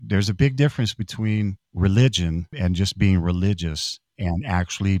there's a big difference between religion and just being religious and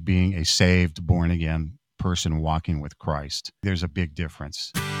actually being a saved, born again person walking with Christ. There's a big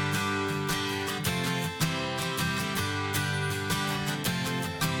difference.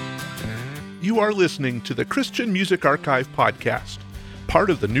 You are listening to the Christian Music Archive podcast, part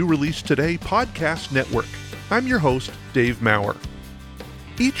of the New Release Today podcast network. I'm your host, Dave Maurer.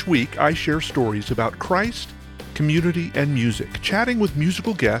 Each week, I share stories about Christ, community, and music, chatting with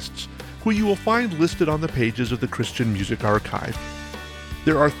musical guests who you will find listed on the pages of the Christian Music Archive.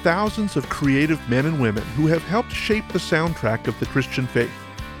 There are thousands of creative men and women who have helped shape the soundtrack of the Christian faith,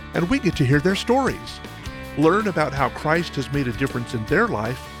 and we get to hear their stories, learn about how Christ has made a difference in their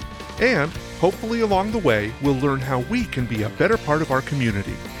life, and hopefully along the way, we'll learn how we can be a better part of our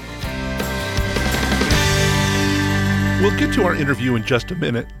community. We'll get to our interview in just a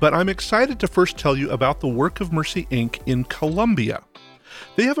minute, but I'm excited to first tell you about the Work of Mercy, Inc. in Colombia.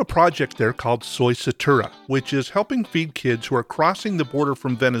 They have a project there called Soy Satura, which is helping feed kids who are crossing the border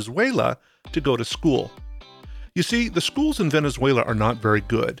from Venezuela to go to school. You see, the schools in Venezuela are not very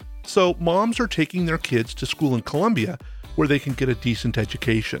good, so moms are taking their kids to school in Colombia where they can get a decent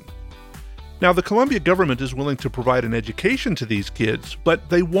education. Now, the Colombia government is willing to provide an education to these kids, but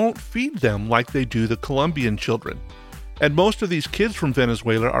they won't feed them like they do the Colombian children. And most of these kids from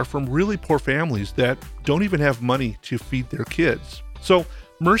Venezuela are from really poor families that don't even have money to feed their kids. So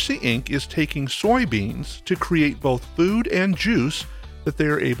Mercy Inc. is taking soybeans to create both food and juice that they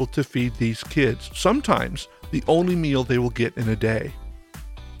are able to feed these kids, sometimes the only meal they will get in a day.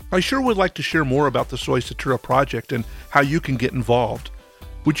 I sure would like to share more about the Soy Satura project and how you can get involved.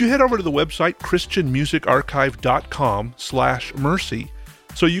 Would you head over to the website christianmusicarchive.com/mercy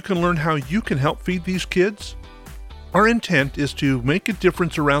so you can learn how you can help feed these kids? Our intent is to make a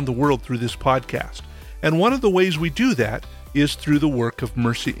difference around the world through this podcast, and one of the ways we do that is through the Work of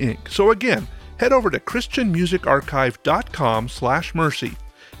Mercy, Inc. So again, head over to christianmusicarchive.com/mercy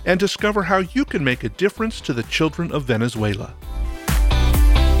and discover how you can make a difference to the children of Venezuela.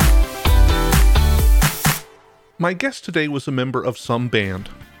 My guest today was a member of some band.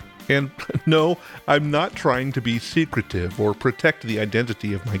 And no, I'm not trying to be secretive or protect the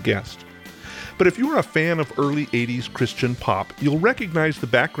identity of my guest. But if you are a fan of early 80s Christian pop, you'll recognize the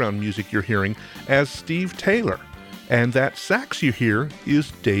background music you're hearing as Steve Taylor. And that sax you hear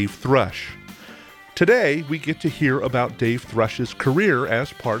is Dave Thrush. Today, we get to hear about Dave Thrush's career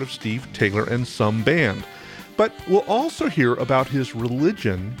as part of Steve Taylor and some band. But we'll also hear about his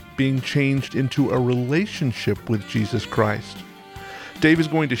religion being changed into a relationship with Jesus Christ. Dave is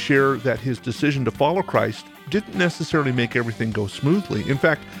going to share that his decision to follow Christ didn't necessarily make everything go smoothly. In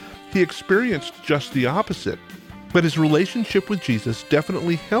fact, he experienced just the opposite. But his relationship with Jesus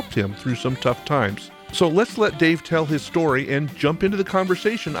definitely helped him through some tough times. So let's let Dave tell his story and jump into the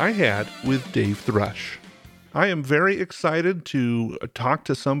conversation I had with Dave Thrush. I am very excited to talk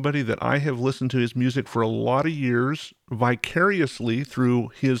to somebody that I have listened to his music for a lot of years, vicariously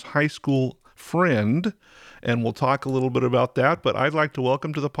through his high school friend, and we'll talk a little bit about that. But I'd like to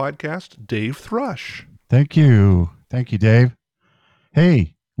welcome to the podcast, Dave Thrush. Thank you. Thank you, Dave.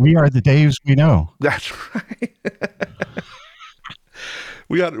 Hey, we are the Daves we know. That's right.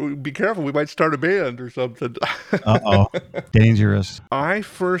 We got to be careful. We might start a band or something. Uh-oh. Dangerous. I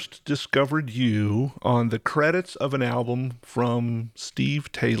first discovered you on the credits of an album from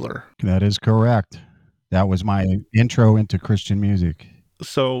Steve Taylor. That is correct. That was my intro into Christian music.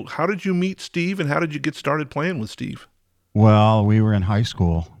 So how did you meet Steve and how did you get started playing with Steve? Well, we were in high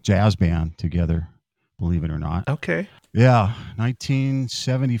school, jazz band together, believe it or not. Okay. Yeah,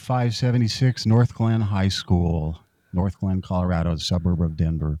 1975, 76, North Glen High School. North Glen, Colorado, a suburb of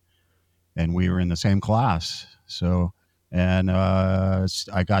Denver. And we were in the same class. So, and I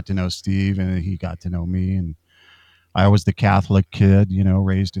got to know Steve and he got to know me. And I was the Catholic kid,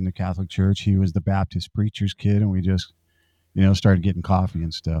 raised in the Catholic church. He was the Baptist preacher's kid. And we just, started getting coffee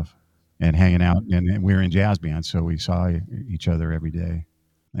and stuff and hanging out. And we were in jazz band. So we saw each other every day.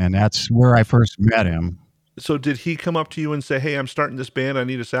 And that's where I first met him. So did he come up to you and say, hey, I'm starting this band. I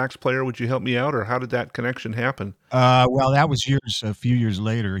need a sax player. Would you help me out? Or how did that connection happen? Well, that was a few years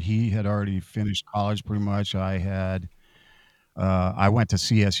later. He had already finished college pretty much. I went to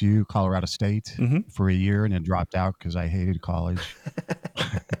CSU, Colorado State, for a year and then dropped out because I hated college.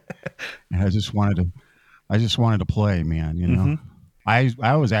 And I just wanted to play, man,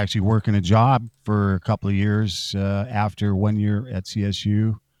 I was actually working a job for a couple of years after 1 year at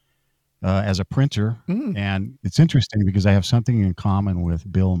CSU. As a printer. And it's interesting because I have something in common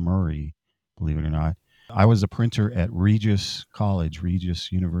with Bill Murray, believe it or not. I was a printer at Regis College,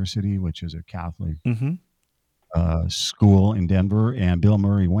 Regis University, which is a Catholic school in Denver, and Bill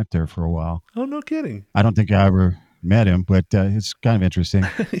Murray went there for a while. Oh, no kidding. I don't think I ever met him, but it's kind of interesting.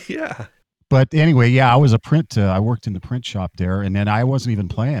 Yeah. But anyway, yeah, I was a print. I worked in the print shop there, and then I wasn't even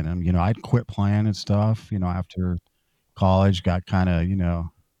playing him. I'd quit playing and stuff. After college, got kind of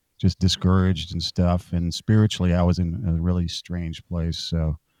just discouraged and stuff. And spiritually, I was in a really strange place.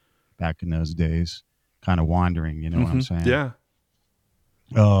 So back in those days, kind of wandering. You know what I'm saying? Yeah.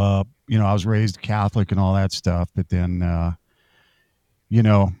 I was raised Catholic and all that stuff, but then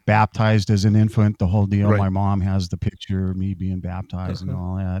baptized as an infant, the whole deal. Right. My mom has the picture of me being baptized and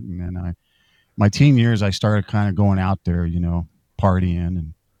all that. And then my teen years, I started kind of going out there, partying,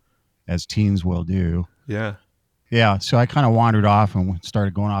 and as teens will do. Yeah. Yeah. So I kind of wandered off and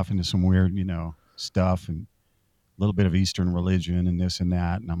started going off into some weird, stuff and a little bit of Eastern religion and this and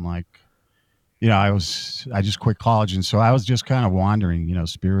that. And I'm like, I just quit college. And so I was just kind of wandering,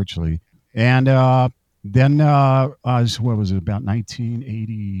 spiritually. And then what was it, about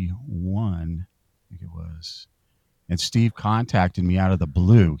 1981, I think it was. And Steve contacted me out of the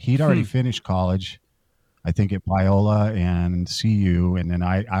blue. He'd already finished college, I think at Biola and CU. And then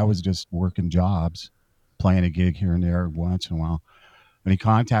I was just working jobs, playing a gig here and there once in a while. And he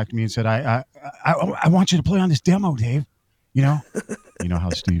contacted me and said, I want you to play on this demo, Dave. You know how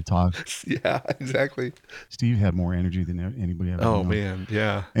Steve talks. Yeah, exactly. Steve had more energy than anybody ever. Oh, man.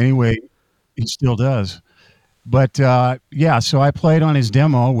 Yeah. Anyway, he still does. But yeah, so I played on his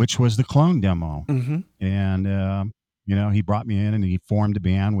demo, which was the Clone demo. And, he brought me in and he formed a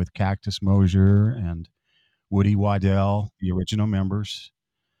band with Cactus Mosier and Woody Waddell, the original members.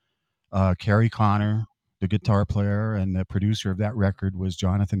 Kerry Connor, the guitar player, and the producer of that record was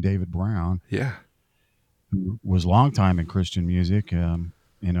Jonathan David Brown. Yeah. Who was a long time in Christian music, and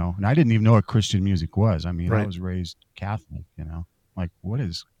I didn't even know what Christian music was. I mean, Right. I was raised Catholic, like, what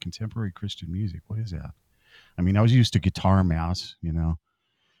is contemporary Christian music? What is that? I mean, I was used to Guitar Mouse,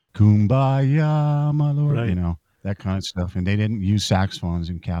 Kumbaya, my Lord, Right. that kind of stuff. And they didn't use saxophones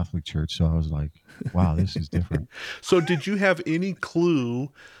in Catholic church. So I was like, wow, this is different. So did you have any clue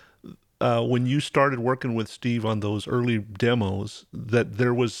when you started working with Steve on those early demos that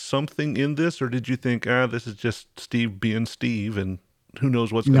there was something in this, or did you think, this is just Steve being Steve and who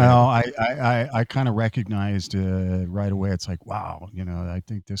knows what's going to happen? No, I kind of recognized right away. It's like, wow, I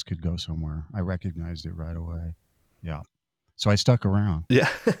think this could go somewhere. I recognized it right away. Yeah. So I stuck around. Yeah.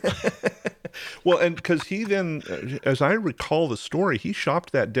 Well, and because he then, as I recall the story, he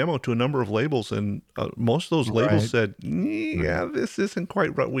shopped that demo to a number of labels, and most of those labels said, yeah, this isn't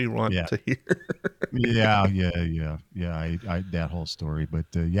quite what we want to hear. Yeah. That whole story. But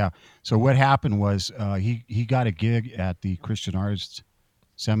yeah. So what happened was he got a gig at the Christian Arts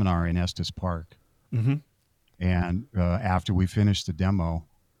Seminar in Estes Park. And after we finished the demo,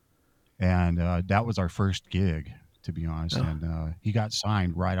 and that was our first gig, to be honest. Oh. And he got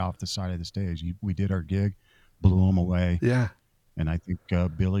signed right off the side of the stage. We did our gig, blew him away. Yeah. And I think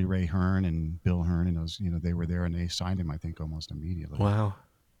Billy Ray Hearn and Bill Hearn and those, they were there and they signed him, I think, almost immediately. Wow.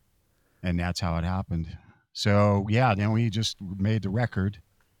 And that's how it happened. So, yeah, then we just made the record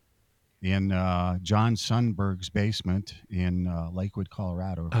in John Sundberg's basement in Lakewood,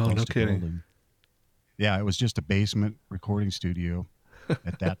 Colorado. Oh, no kidding. Golden. Yeah, it was just a basement recording studio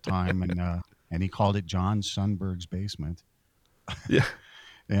at that time. And he called it John Sundberg's basement. Yeah.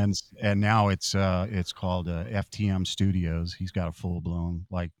 And now it's called FTM Studios. He's got a full blown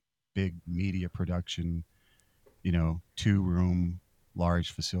like big media production, 2-room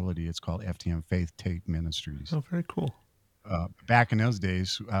large facility. It's called FTM Faith Tape Ministries. Oh, very cool. Back in those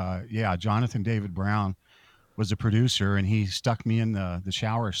days, Jonathan David Brown was the producer, and he stuck me in the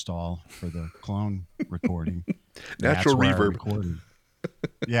shower stall for the Clone recording. Natural reverb.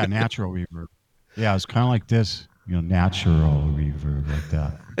 Yeah, natural reverb. Yeah, it's kind of like this, natural reverb like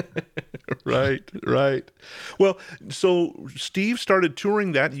that. Right. Well, so Steve started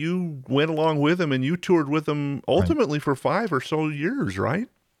touring that. You went along with him, and you toured with him ultimately for 5 or so years, right?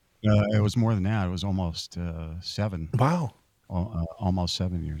 It was more than that. It was almost 7. Wow. Almost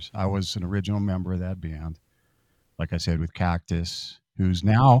 7 years. I was an original member of that band, like I said, with Cactus, who's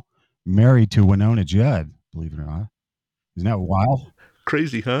now married to Winona Judd, believe it or not. Isn't that wild?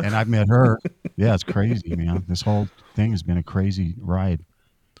 Crazy, huh? And I've met her. Yeah, it's crazy, man. This whole thing has been a crazy ride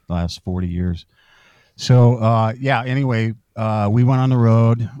the last 40 years. So, anyway, we went on the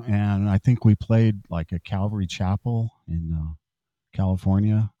road, and I think we played like a Calvary Chapel in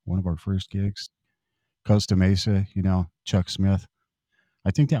California, one of our first gigs. Costa Mesa, Chuck Smith.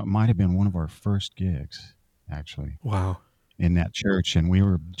 I think that might have been one of our first gigs, actually. Wow. In that church, and we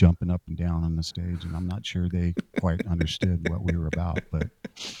were jumping up and down on the stage, and I'm not sure they quite understood what we were about, but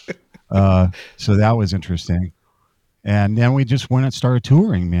so that was interesting. And then we just went and started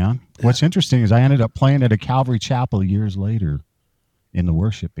touring, man. What's interesting is I ended up playing at a Calvary Chapel years later in the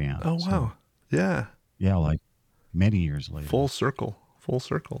worship band. Oh, So wow. Yeah. yeah, like many years Full later. circle. Full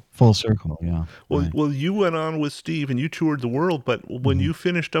circle. Full circle, yeah. Well, Right. well, you went on with Steve and you toured the world, but when Mhm. you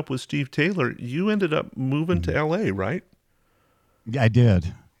finished up with Steve Taylor, you ended up moving to Mhm. LA, right? Yeah, I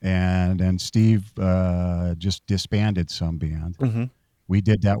did. And then Steve just disbanded some band. Mm-hmm. We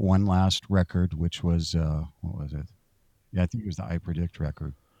did that one last record, which was what was it? Yeah, I think it was the I Predict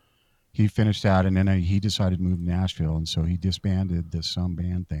record. He finished that, and then he decided to move to Nashville, and so he disbanded the some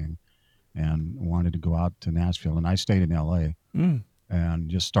band thing and wanted to go out to Nashville. And I stayed in L.A. Mm. and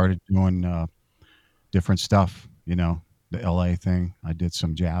just started doing different stuff. You know, the L.A. thing. I did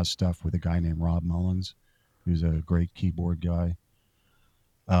some jazz stuff with a guy named Rob Mullins, who's a great keyboard guy,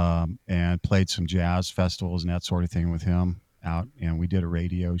 and played some jazz festivals and that sort of thing with him out. And we did a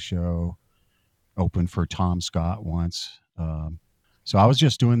radio show, opened for Tom Scott once. So I was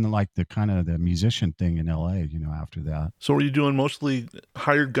just doing the kind of the musician thing in LA, after that. So were you doing mostly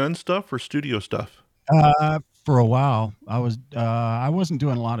hired gun stuff or studio stuff? For a while, I wasn't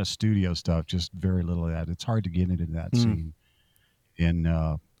doing a lot of studio stuff, just very little of that. It's hard to get into that Mm. scene in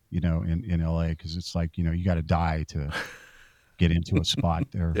in LA because it's like, you got to die to get into a spot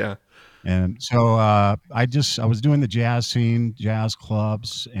there. Yeah. And so I was doing the jazz scene, jazz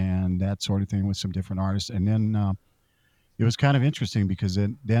clubs, and that sort of thing with some different artists. And then it was kind of interesting because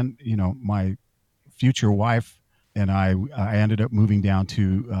then my future wife and I ended up moving down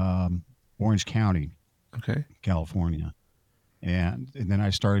to Orange County, Okay. California, and then I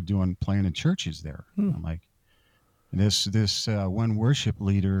started playing in churches there. Hmm. I'm like, and this one worship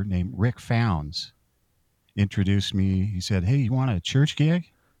leader named Rick Founds introduced me. He said, "Hey, you want a church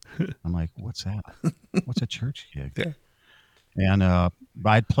gig?" I'm like, "What's that? What's a church gig?" Yeah. And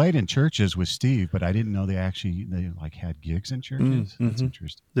I'd played in churches with Steve, but I didn't know they like had gigs in churches. That's Mm-hmm.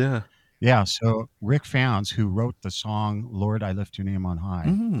 interesting. Yeah. Yeah, so Rick Founds, who wrote the song "Lord, I Lift Your Name on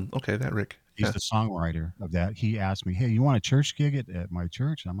High," Okay, that Rick. he's Yeah. the songwriter of that. He asked me, "Hey, you want a church gig at my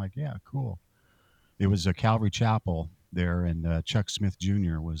church?" And I'm like, "Yeah, cool." It was a Calvary Chapel there, and Chuck Smith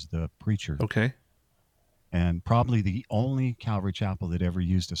Jr. was the preacher, Okay. and probably the only Calvary Chapel that ever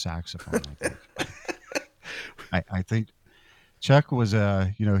used a saxophone. I think. I think Chuck was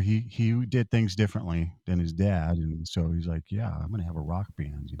he did things differently than his dad, and so he's like, "Yeah, I'm gonna have a rock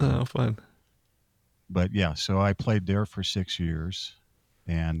band." Oh, fun. But yeah, so I played there for 6 years,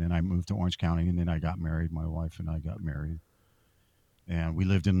 and then I moved to Orange County, and then I got married. My wife and I got married, and we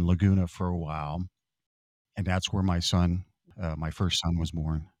lived in Laguna for a while, and that's where my first son, was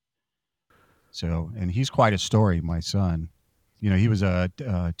born. So, and he's quite a story. My son, he was a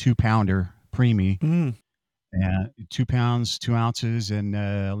 2 pounder preemie, Mm. and 2 pounds 2 ounces,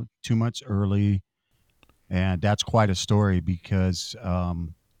 and 2 months early, and that's quite a story because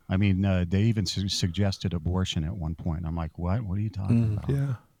I mean, they even suggested abortion at one point. I'm like, what are you talking about? Yeah.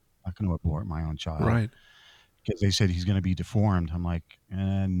 I'm not going to abort my own child Right. because they said he's going to be deformed. I'm like,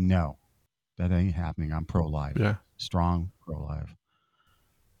 no, that ain't happening. I'm pro-life, Yeah. strong pro-life.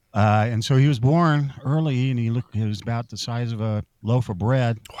 And so he was born early, and he was about the size of a loaf of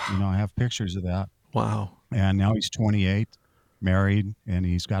bread. Wow. I have pictures of that. Wow. And now he's 28, married, and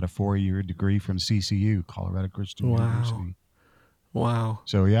he's got a 4-year degree from CCU, Colorado Christian Wow. University. Wow.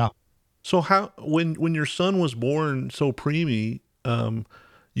 So yeah. So how when your son was born so preemie,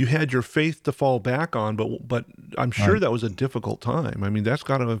 you had your faith to fall back on, but I'm sure Right. that was a difficult time. I mean, that's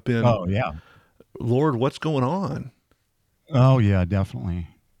got to have been, Oh yeah. Lord, what's going on? Oh yeah, definitely.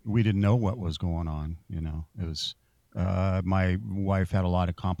 We didn't know what was going on. It was my wife had a lot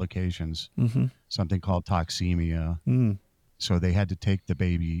of complications, Mm-hmm. something called toxemia. Mm. So they had to take the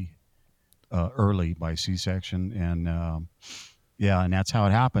baby early by C-section, and yeah, and that's how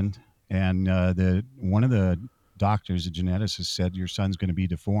it happened. And the one of the doctors, the geneticist, said your son's going to be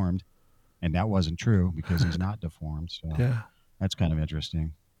deformed, and that wasn't true because he's not deformed. So Yeah. that's kind of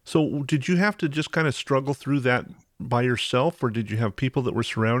interesting. So did you have to just kind of struggle through that by yourself, or did you have people that were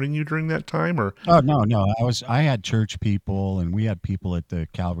surrounding you during that time? Or Oh no, no, I had church people, and we had people at the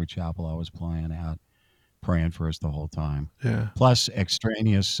Calvary Chapel I was playing at praying for us the whole time. yeah. Plus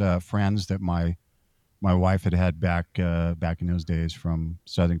extraneous friends that my wife had back in those days from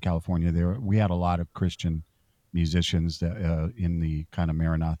Southern California. We had a lot of Christian musicians that in the kind of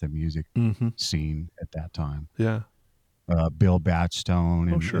Maranatha music Mm-hmm. scene at that time. Yeah. Bill Batstone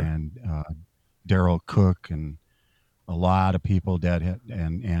Oh, and sure. Daryl Cook and a lot of people that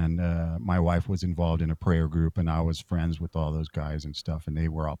my wife was involved in a prayer group, and I was friends with all those guys and stuff, and they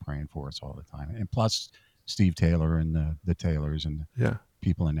were all praying for us all the time. And plus Steve Taylor and the Taylors and Yeah.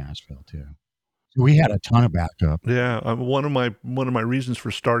 people in Nashville too. We had a ton of backup. Yeah, one of my reasons for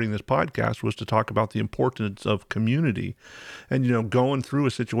starting this podcast was to talk about the importance of community, and going through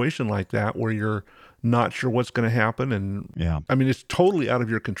a situation like that where you're not sure what's going to happen, and Yeah, I mean it's totally out of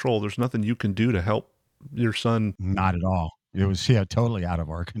your control. There's nothing you can do to help your son. not at all. It was, yeah, totally out of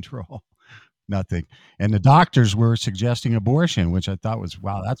our control. Nothing. And the doctors were suggesting abortion, which I thought was,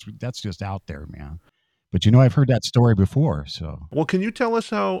 wow, that's just out there, man. But I've heard that story before. So Well, can you tell us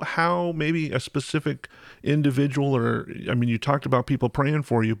how maybe a specific individual, or I mean, you talked about people praying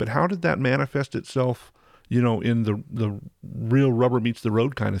for you, but how did that manifest itself? In the real rubber meets the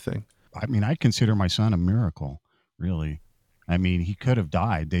road kind of thing. I mean, I consider my son a miracle, really. I mean, he could have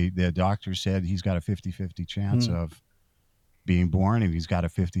died. The doctor said he's got a 50-50 chance Hmm. of being born, and he's got a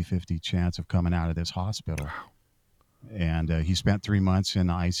 50-50 chance of coming out of this hospital. And he spent 3 months in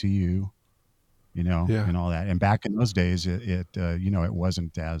the ICU, Yeah. and all that. And back in those days, it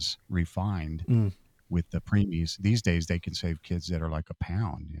wasn't as refined Mm. with the preemies. These days, they can save kids that are like a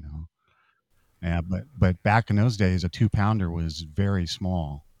pound. Yeah, but back in those days, a 2-pounder was very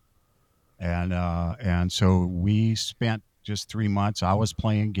small, and so we spent just 3 months. I was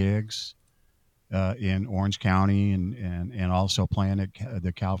playing gigs in Orange County, and also playing at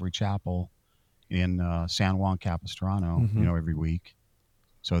the Calvary Chapel in San Juan Capistrano, Hmm. every week.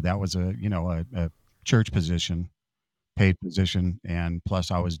 So that was a church position, paid position, and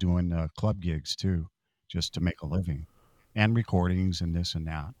plus I was doing club gigs too, just to make a living, and recordings and this and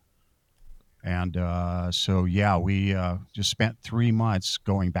that. And so yeah, we just spent 3 months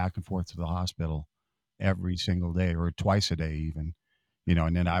going back and forth to the hospital every single day, or twice a day even.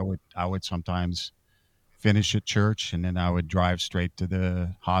 And then I would sometimes finish at church, and then I would drive straight to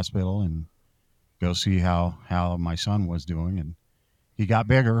the hospital and go see how my son was doing, and he got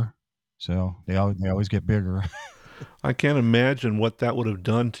bigger. So they always get bigger. I can't imagine what that would have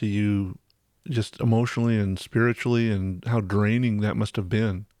done to you, just emotionally and spiritually, and how draining that must have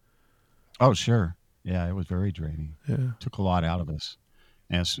been. Oh, sure. Yeah, it was very draining. Yeah. Took a lot out of us,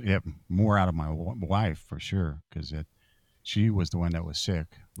 and more out of my wife for sure, because she was the one that was sick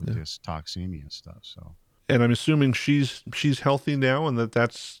with Yeah. this toxemia stuff. So, And I'm assuming she's healthy now, and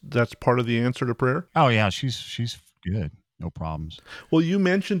that's part of the answer to prayer. oh yeah, she's good, no problems. Well, you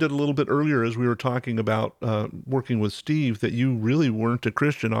mentioned it a little bit earlier as we were talking about working with Steve, that you really weren't a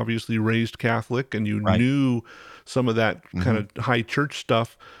Christian, obviously raised Catholic, and you Right. knew some of that kind Hmm. of high church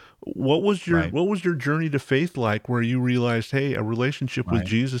stuff. What was your Right. what was your journey to faith like, where you realized, hey, a relationship with Right.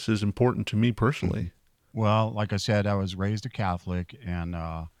 Jesus is important to me Mhm. personally? Well, like I said, I was raised a Catholic, and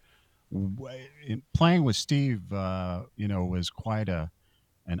playing with Steve, was quite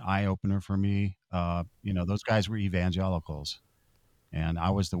an eye opener for me. Those guys were evangelicals, and I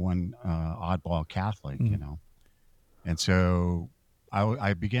was the one oddball Catholic. Mm. And so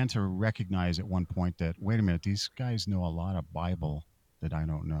I began to recognize at one point that, wait a minute, these guys know a lot of Bible that I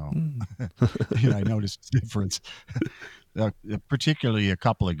don't know. Mm. I noticed the difference. Particularly a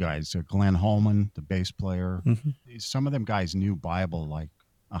couple of guys, Glenn Holman, the bass player. Mhm. Some of them guys knew Bible like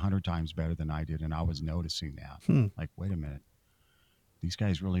 100 times better than I did, and I was noticing that. Hmm. Like, wait a minute, these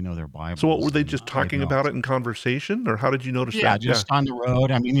guys really know their So, what were Bibles, they and just I talking don't. about it in conversation, or how did you notice Yeah, that? Yeah, just on the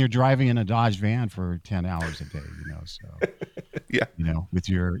road. I mean, you're driving in a Dodge van for 10 hours a day, so yeah, with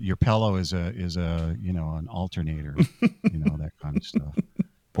your pillow is a an alternator, that kind of stuff,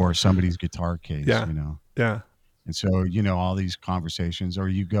 or somebody's guitar case, yeah, yeah. and so all these conversations, or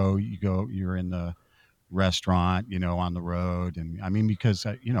you're in the restaurant, on the road, and I mean, because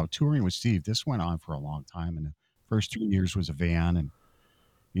touring with Steve, this went on for a long time, and the first 3 years was a van, and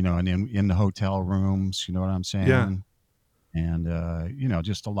and in the hotel rooms, you know what I'm Yeah. saying, and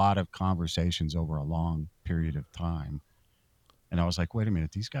just a lot of conversations over a long period of time. And I was like, wait a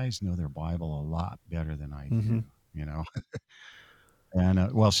minute, these guys know their Bible a lot better than I do, Hmm. you know?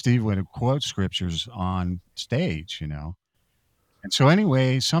 And well, Steve would quote scriptures on stage. And so,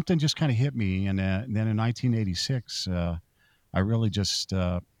 anyway, something just kind of hit me. And then in 1986, I really just,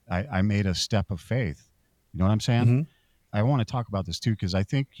 I made a step of faith. You know what I'm saying? Hmm. I want to talk about this too, because I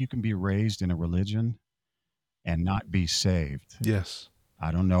think you can be raised in a religion and not be saved. Yes.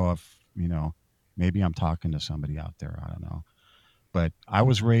 I don't know if, maybe I'm talking to somebody out there. I don't know. But I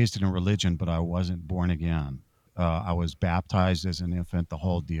was raised in a religion, but I wasn't born again. I was baptized as an infant, the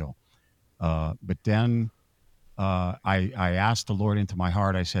whole deal. But then I asked the Lord into my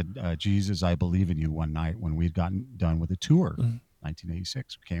heart. I said, Jesus, I believe in you one night when we'd gotten done with a tour, Mm.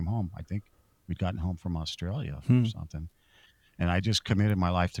 1986. We came home. I think we'd gotten home from Australia or Hmm. something. And I just committed my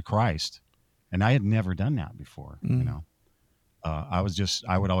life to Christ. And I had never done that before, Mm.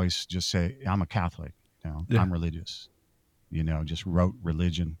 I would always just say, I'm a Catholic, Yeah. I'm religious, just wrote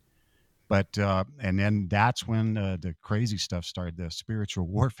religion. But and then that's when the crazy stuff started. The spiritual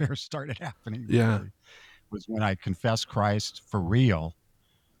warfare started happening. Yeah. Really, was when I confessed Christ for real.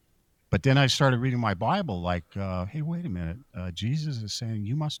 But then I started reading my Bible, like, hey, wait a minute, Jesus is saying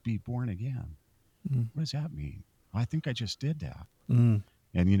you must be born again. Mm. What does that mean? I think I just did that. Mm.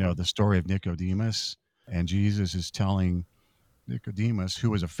 And the story of Nicodemus, and Jesus is telling Nicodemus,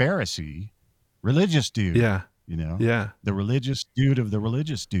 who was a Pharisee, religious dude, Yeah. Yeah. the religious dude of the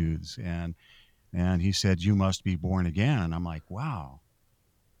religious dudes, and he said, "You must be born again." And I'm like, wow,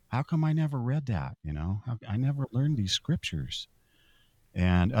 how come I never read that? I never learned these scriptures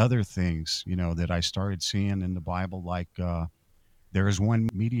and other things, that I started seeing in the Bible, like there is one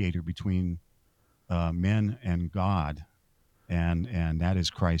mediator between men and God, and that is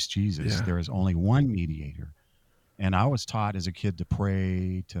Christ Jesus. Yeah. There is only one mediator. And I was taught as a kid to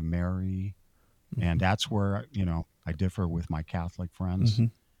pray to Mary, and Mhm. that's where I differ with my Catholic friends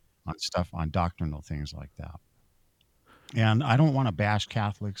Mhm. on stuff, on doctrinal things like that. And I don't want to bash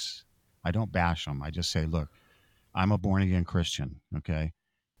Catholics. I don't bash them. I just say, look, I'm a born again Christian. Okay,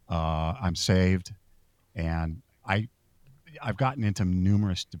 I'm saved, and I've gotten into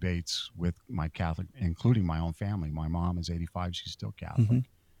numerous debates with my Catholic, including my own family. My mom is 85; she's still Catholic, Mhm.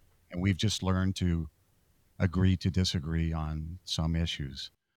 and we've just learned to agree to disagree on some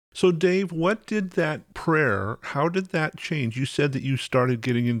issues. So, Dave, what did that prayer, how did that change? You said that you started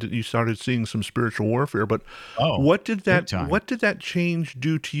seeing some spiritual warfare, but Oh, big time. what did that change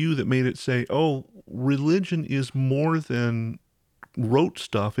do to you that made it say, oh, religion is more than rote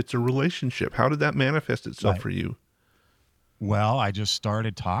stuff, it's a relationship? How did that manifest itself Right. for you? Well, I just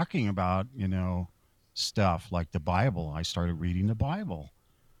started talking about, stuff like the Bible. I started reading the Bible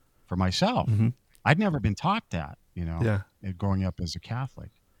for myself. Hmm. I'd never been taught that, Yeah. growing up as a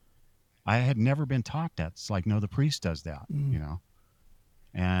Catholic. I had never been taught that. It's like, no, the priest does that, Mm.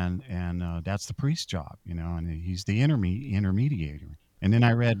 and that's the priest's job, and he's the intermediator. And then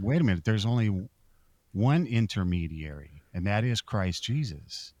I read, wait a minute, there's only one intermediary, and that is Christ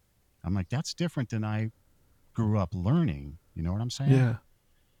Jesus. I'm like, that's different than I grew up learning. You know what I'm saying? Yeah.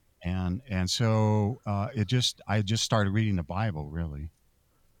 And so I just started reading the Bible really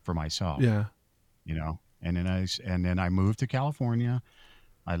for myself, Yeah. and then I moved to California.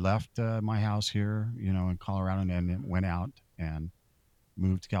 I left my house here, in Colorado, and then went out and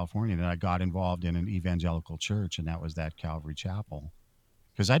moved to California. And I got involved in an evangelical church, and that was that Calvary Chapel,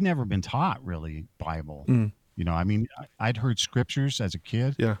 because I'd never been taught really Bible. Mm. I mean, I'd heard scriptures as a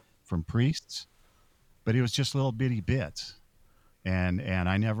kid Yeah. from priests, but it was just little bitty bits, and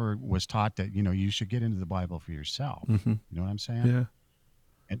I never was taught that you should get into the Bible for yourself. Hmm. You know what I'm saying? Yeah.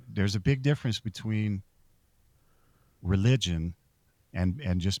 And there's a big difference between religion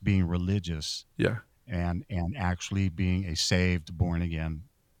and just being religious, Yeah. and actually being a saved, born again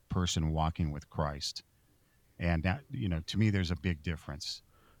person walking with Christ. And that, to me, there's a big difference.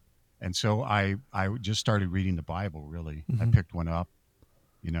 And so I just started reading the Bible. Really, I Hmm. picked one up,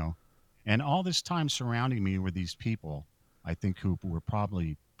 you know, and all this time surrounding me were these people, I think, who were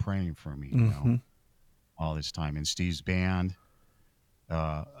probably praying for me, Hmm. all this time. In Steve's band,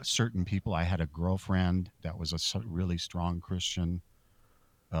 certain people. I had a girlfriend that was a really strong Christian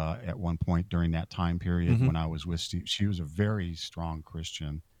at one point during that time period Hmm. when I was with Steve. She was a very strong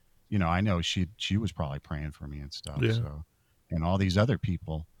Christian. I know she was probably praying for me and stuff. Yeah. So, and all these other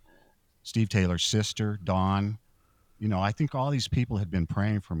people, Steve Taylor's sister, Dawn. I think all these people had been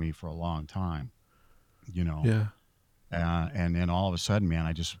praying for me for a long time. You know, Yeah. and then all of a sudden, man,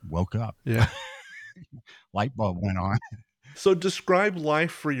 I just woke up. Yeah. Light bulb went on. So describe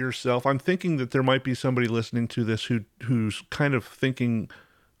life for yourself. I'm thinking that there might be somebody listening to this who's kind of thinking,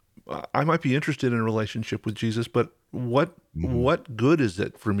 I might be interested in a relationship with Jesus, but Hmm. what good is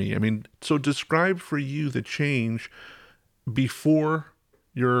it for me? I mean, so describe for you the change before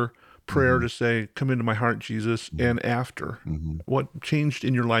your prayer Hmm. to say, "Come into my heart, Jesus," Hmm. and after. Hmm. What changed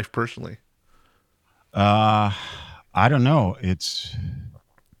in your life personally? Uh, I don't know. It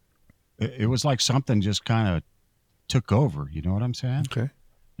was like something just kind of took over. You know what I'm saying? Okay.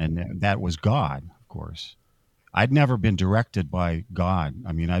 And that was God, of course. I'd never been directed by God.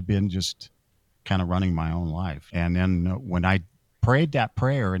 I mean, I'd been just kind of running my own life. And then when I prayed that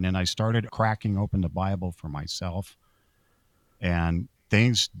prayer, and then I started cracking open the Bible for myself, and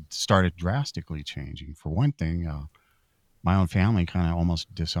things started drastically changing. For one thing, my own family kind of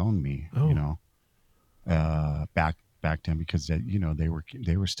almost disowned me, Oh. back then, because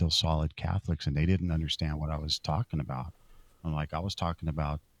they were still solid Catholics, and they didn't understand what I was talking about. And like, I was talking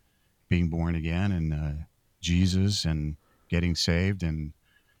about being born again, and Jesus, and getting saved, and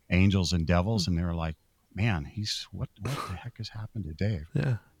angels and devils, and they were like, "Man, what the heck has happened to Dave?"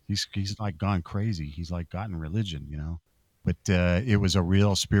 Yeah. He's like gone crazy. He's like gotten religion, you know. But it was a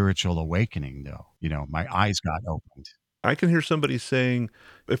real spiritual awakening, though. You know, my eyes got opened. I can hear somebody saying,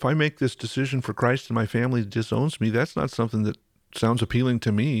 if I make this decision for Christ and my family disowns me, that's not something that sounds appealing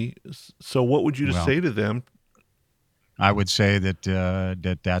to me. So what would you just Well, say to them? I would say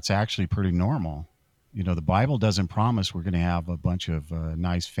that that's actually pretty normal. You know, the Bible doesn't promise we're going to have a bunch of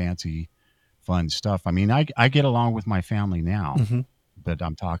nice, fancy, fun stuff. I mean, I get along with my family now, Mm-hmm. but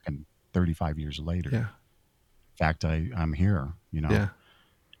I'm talking 35 years later. Yeah. In fact, I'm here, you know, Yeah.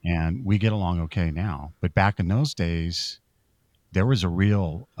 and we get along okay now. But back in those days, there was a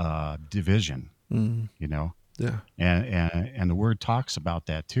real division, Mm. you know, Yeah. and the word talks about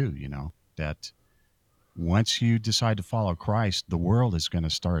that too, you know, that once you decide to follow Christ, the world is going to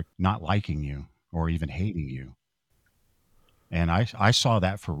start not liking you or even hating you. And I saw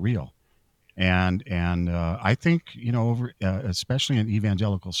that for real. And I think, you know, over especially in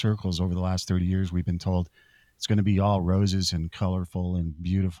evangelical circles over the last 30 years, we've been told it's going to be all roses and colorful and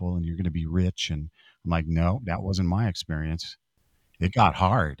beautiful, and you're going to be rich. And I'm like, no, that wasn't my experience. It got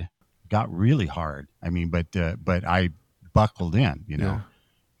hard. It got really hard. I mean, but I buckled in, you Yeah. know.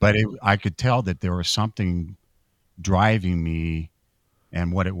 But I could tell that there was something driving me,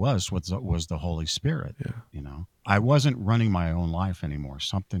 and what it was the Holy Spirit. Yeah. You know, I wasn't running my own life anymore.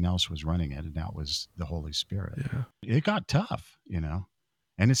 Something else was running it, and that was the Holy Spirit. Yeah. It got tough, you know,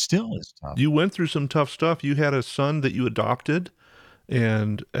 and it still is tough. You went through some tough stuff. You had a son that you adopted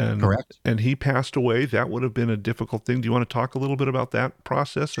and and Correct? and he passed away. That would have been a difficult thing. Do you want to talk a little bit about that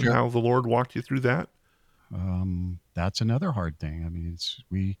process and Sure. how the Lord walked you through that? That's another hard thing. I mean,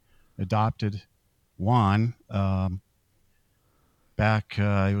 we adopted Juan back.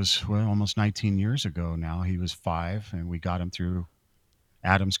 It was almost 19 years ago now. He was 5, and we got him through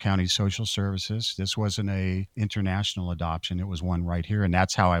Adams County Social Services. This wasn't a international adoption. It was one right here, and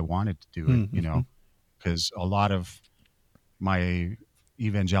that's how I wanted to do it. You Mm-hmm. know, because a lot of my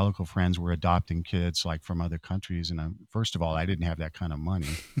evangelical friends were adopting kids like from other countries, and first of all, I didn't have that kind of money,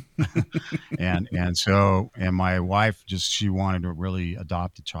 and my wife she wanted to really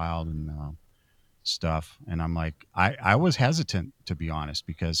adopt a child and stuff, and I'm like, I was hesitant, to be honest,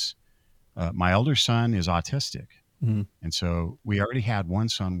 because my elder son is autistic. Mm-hmm. And so we already had one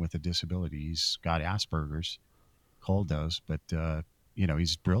son with a disability. He's got Asperger's, Cole does, but you know,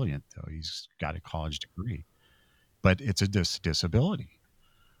 he's brilliant though. He's got a college degree, but it's a disability.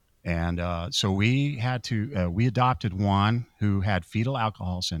 And so we adopted Juan, who had fetal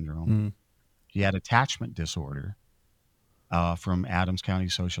alcohol syndrome. Mm-hmm. He had attachment disorder from Adams County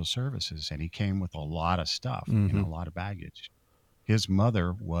Social Services, and he came with a lot of stuff, you Mm-hmm. know, a lot of baggage. His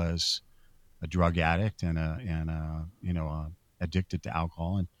mother was a drug addict and you know addicted to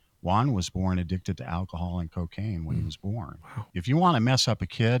alcohol. And Juan was born addicted to alcohol and cocaine when he was born. Wow. If you want to mess up a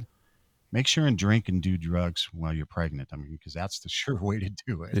kid, make sure and drink and do drugs while you're pregnant. I mean, because that's the sure way to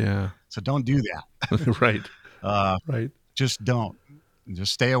do it. Yeah. So don't do that. Right. Uh, Right. just don't.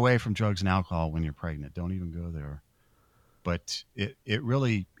 Just stay away from drugs and alcohol when you're pregnant. Don't even go there. But it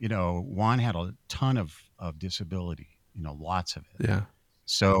really, you know, Juan had a ton of disability, you know, lots of it. Yeah.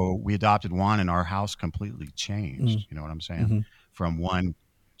 So we adopted Juan, and our house completely changed. You know what I'm saying? Mm-hmm. From one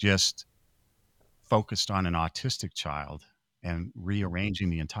just focused on an autistic child and rearranging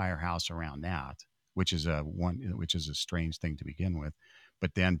the entire house around that, which is a strange thing to begin with.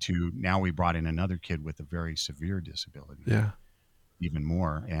 But then to now we brought in another kid with a very severe disability, Yeah. even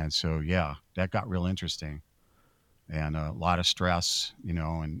more. And so yeah, that got real interesting and a lot of stress, you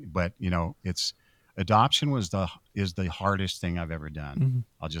know. And but you know, it's adoption is the hardest thing I've ever done. Mm-hmm.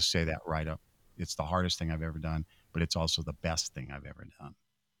 I'll just say that right up. It's the hardest thing I've ever done, but it's also the best thing I've ever done.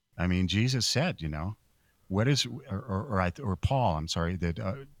 I mean, Jesus said, you know, what is or Paul, I'm sorry,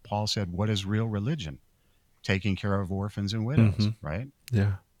 that Paul said, what is real religion? Taking care of orphans and widows, Mm-hmm. right?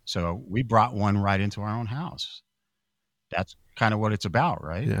 Yeah. So we brought one right into our own house. That's kind of what it's about,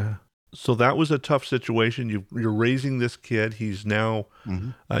 right? Yeah. So that was a tough situation. You're raising this kid. He's now,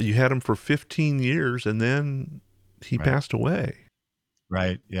 Mm-hmm. you had him for 15 years and then he Right. passed away.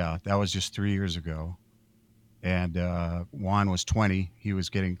 Right. Yeah. That was just 3 years ago. And Juan was 20. He was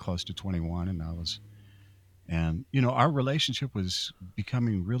getting close to 21, and and you know, our relationship was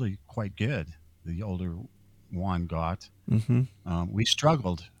becoming really quite good. The older Juan got, Mm-hmm. we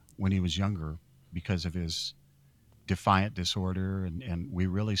struggled when he was younger because of his defiant disorder, and we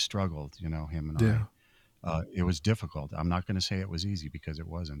really struggled. You know, him and Yeah. it was difficult. I'm not going to say it was easy because it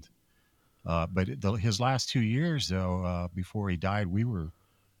wasn't. But his last 2 years, though, before he died, we were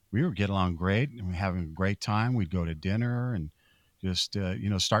getting along great and we were having a great time. We'd go to dinner and just you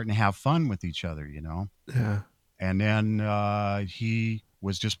know, starting to have fun with each other, you know. Yeah. And then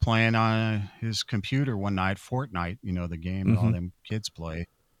was just playing on his computer one night, Fortnite, the game that all Mm-hmm. them kids play.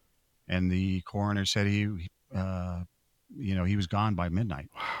 And the coroner said he was gone by midnight.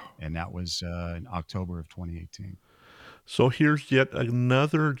 And that was in October of 2018. So here's yet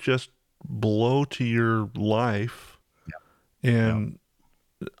another just blow to your life, Yep. and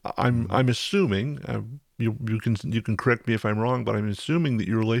I'm Mhm. I'm assuming you can correct me if I'm wrong, but I'm assuming that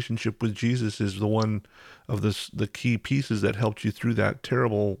your relationship with Jesus is the one of the key pieces that helped you through that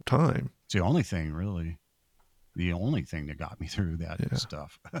terrible time. It's the only thing, really. The only thing that got me through that Yeah,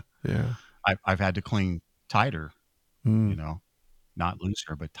 stuff. yeah, I've had to cling tighter, mm, you know, not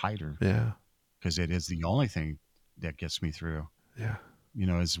looser, but tighter, yeah, because it is the only thing that gets me through. yeah,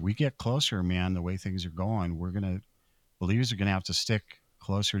 As we get closer, man, the way things are going, believers are gonna have to stick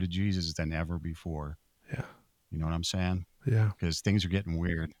closer to Jesus than ever before. yeah, You know what I'm saying? yeah. Because things are getting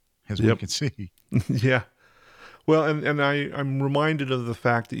weird, as we Yep. can see. Yeah. Well, and I'm reminded of the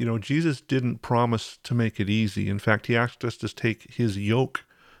fact that, Jesus didn't promise to make it easy. In fact, he asked us to take his yoke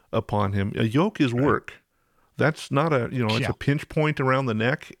upon him. A yoke is Right. work. That's not it's Yeah. a pinch point around the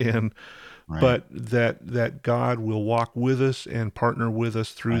neck, Right. but that God will walk with us and partner with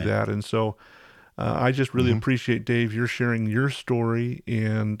us through Right. that. And so I just really Hmm. appreciate, Dave, you're sharing your story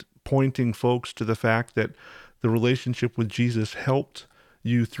and pointing folks to the fact that the relationship with Jesus helped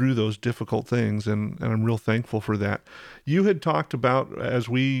you through those difficult things, and I'm real thankful for that. You had talked about, as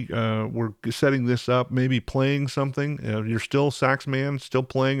we were setting this up, maybe playing something. You're still sax man, still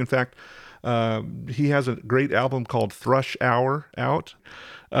playing. In fact, he has a great album called Thrush Hour out.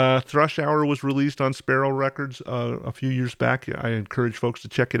 Thrush Hour was released on Sparrow Records a few years back. I encourage folks to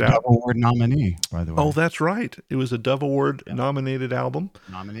check it Dove out. Award nominee, by the Oh, way. that's right. It was a Dove Award Yeah. nominated album.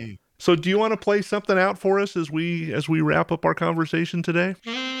 Nominee. So do you want to play something out for us as we wrap up our conversation today?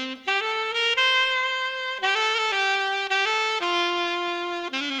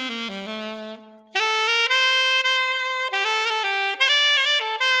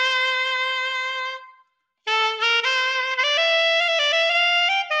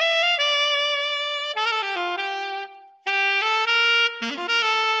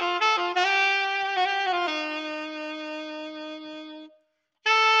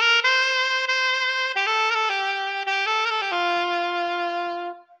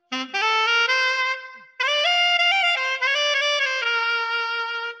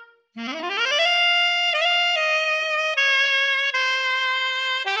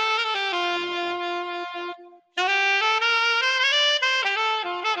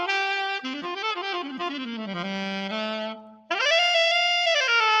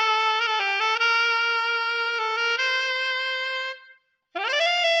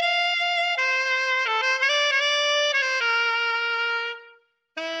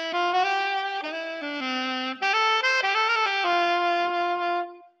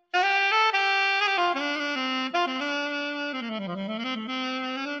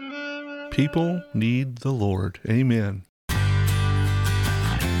 People need the Lord. Amen.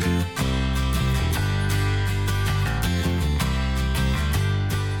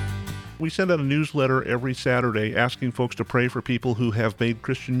 We send out a newsletter every Saturday asking folks to pray for people who have made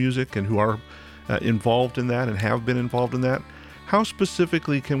Christian music and who are involved in that and have been involved in that. How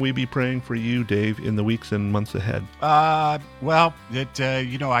specifically can we be praying for you, Dave, in the weeks and months ahead? Well,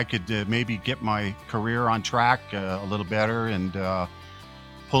 I could maybe get my career on track a little better and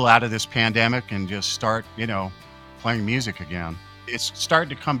pull out of this pandemic and just start, playing music again. It's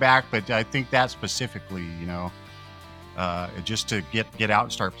starting to come back, but I think that specifically, just to get out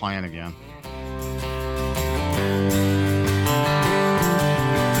and start playing again.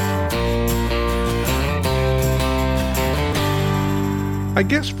 I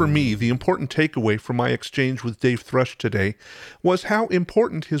guess for me, the important takeaway from my exchange with Dave Thrush today was how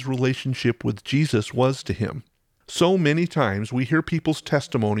important his relationship with Jesus was to him. So many times we hear people's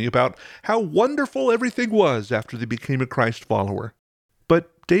testimony about how wonderful everything was after they became a Christ follower.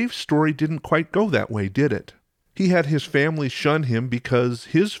 But Dave's story didn't quite go that way, did it? He had his family shun him because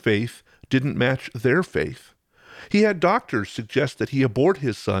his faith didn't match their faith. He had doctors suggest that he abort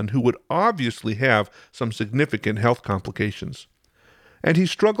his son, who would obviously have some significant health complications. And he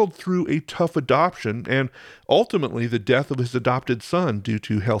struggled through a tough adoption and ultimately the death of his adopted son due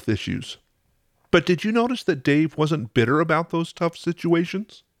to health issues. But did you notice that Dave wasn't bitter about those tough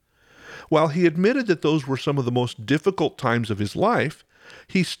situations? While he admitted that those were some of the most difficult times of his life,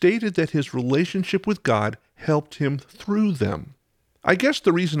 he stated that his relationship with God helped him through them. I guess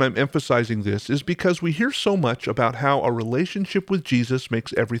the reason I'm emphasizing this is because we hear so much about how a relationship with Jesus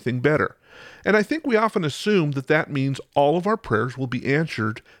makes everything better. And I think we often assume that that means all of our prayers will be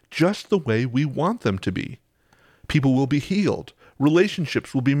answered just the way we want them to be. People will be healed,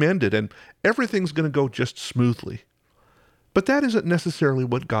 relationships will be mended, and everything's going to go just smoothly. But that isn't necessarily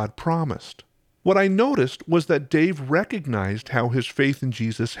what God promised. What I noticed was that Dave recognized how his faith in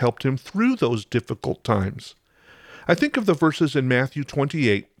Jesus helped him through those difficult times. I think of the verses in Matthew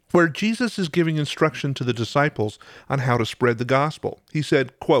 28 where Jesus is giving instruction to the disciples on how to spread the gospel. He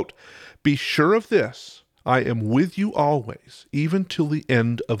said, quote, "Be sure of this, I am with you always, even till the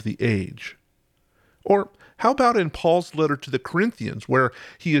end of the age." Or how about in Paul's letter to the Corinthians, where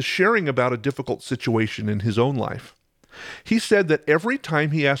he is sharing about a difficult situation in his own life? He said that every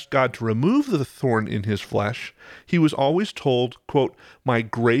time he asked God to remove the thorn in his flesh, he was always told, quote, "My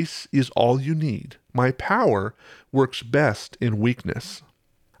grace is all you need. My power works best in weakness."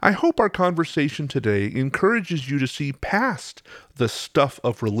 I hope our conversation today encourages you to see past the stuff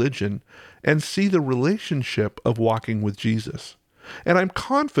of religion and see the relationship of walking with Jesus. And I'm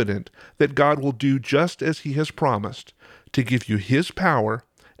confident that God will do just as he has promised, to give you his power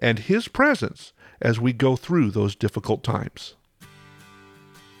and his presence as we go through those difficult times.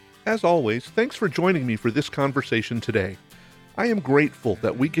 As always, thanks for joining me for this conversation today. I am grateful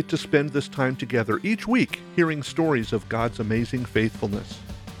that we get to spend this time together each week hearing stories of God's amazing faithfulness.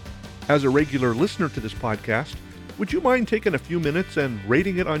 As a regular listener to this podcast, would you mind taking a few minutes and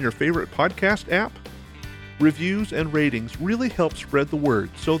rating it on your favorite podcast app? Reviews and ratings really help spread the word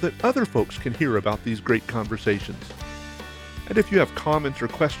so that other folks can hear about these great conversations. And if you have comments or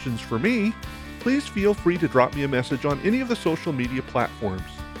questions for me, please feel free to drop me a message on any of the social media platforms.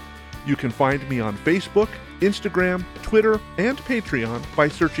 You can find me on Facebook, Instagram, Twitter, and Patreon by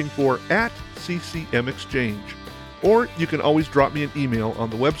searching for @CCMExchange. Or you can always drop me an email on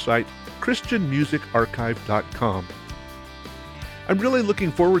the website christianmusicarchive.com. I'm really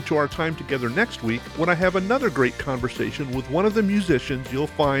looking forward to our time together next week when I have another great conversation with one of the musicians you'll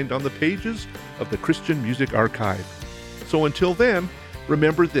find on the pages of the Christian Music Archive. So until then,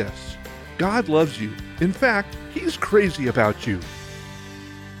 remember this: God loves you. In fact, he's crazy about you.